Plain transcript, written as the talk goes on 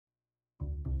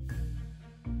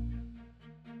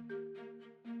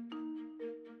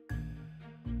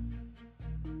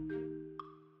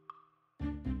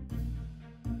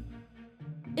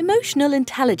Emotional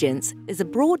intelligence is a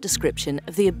broad description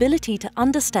of the ability to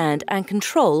understand and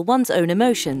control one's own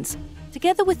emotions,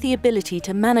 together with the ability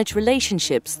to manage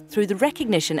relationships through the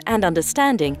recognition and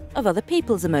understanding of other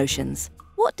people's emotions.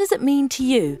 What does it mean to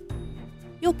you?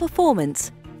 Your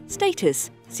performance,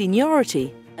 status,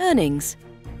 seniority, earnings,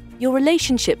 your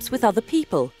relationships with other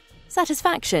people,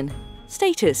 satisfaction,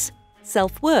 status,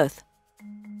 self-worth,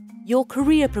 your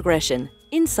career progression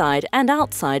inside and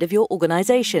outside of your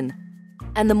organization.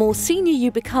 And the more senior you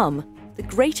become, the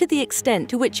greater the extent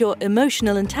to which your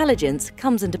emotional intelligence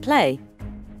comes into play.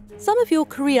 Some of your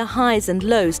career highs and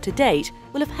lows to date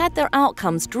will have had their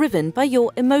outcomes driven by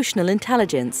your emotional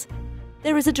intelligence.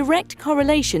 There is a direct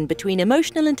correlation between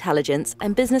emotional intelligence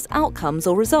and business outcomes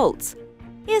or results.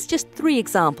 Here's just 3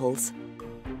 examples.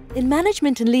 In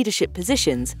management and leadership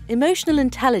positions, emotional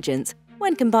intelligence,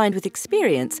 when combined with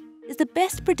experience, is the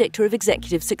best predictor of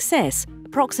executive success,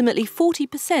 approximately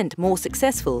 40% more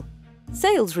successful.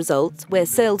 Sales results, where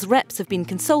sales reps have been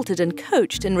consulted and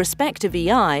coached in respect of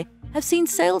EI, have seen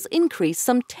sales increase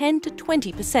some 10 to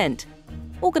 20%.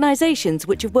 Organizations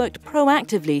which have worked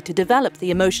proactively to develop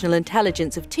the emotional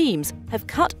intelligence of teams have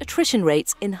cut attrition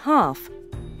rates in half.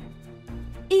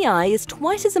 EI is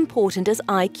twice as important as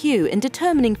IQ in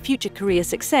determining future career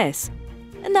success.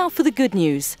 And now for the good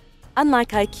news. Unlike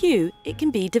IQ, it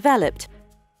can be developed.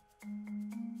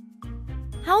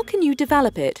 How can you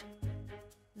develop it?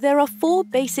 There are 4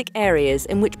 basic areas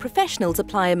in which professionals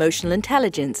apply emotional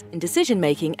intelligence in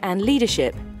decision-making and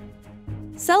leadership.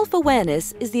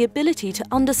 Self-awareness is the ability to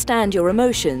understand your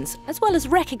emotions as well as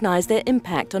recognize their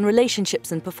impact on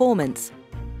relationships and performance.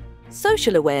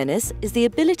 Social awareness is the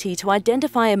ability to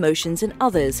identify emotions in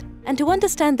others and to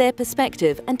understand their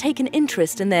perspective and take an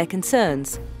interest in their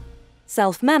concerns.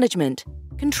 Self-management,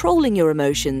 controlling your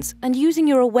emotions and using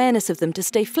your awareness of them to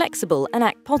stay flexible and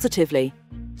act positively.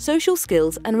 Social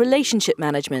skills and relationship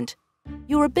management,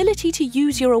 your ability to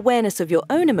use your awareness of your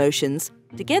own emotions,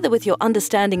 together with your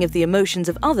understanding of the emotions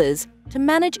of others, to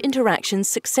manage interactions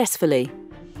successfully.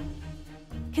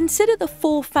 Consider the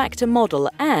 4-factor model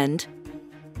and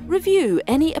review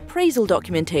any appraisal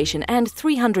documentation and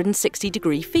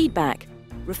 360-degree feedback.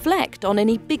 Reflect on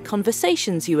any big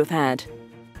conversations you have had.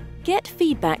 Get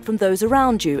feedback from those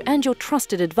around you and your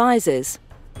trusted advisors.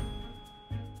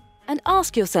 And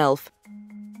ask yourself,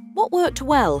 what worked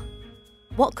well?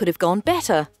 What could have gone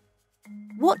better?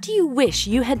 What do you wish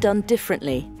you had done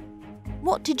differently?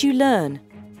 What did you learn?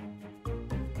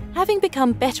 Having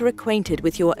become better acquainted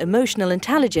with your emotional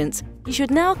intelligence, you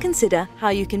should now consider how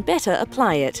you can better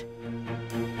apply it.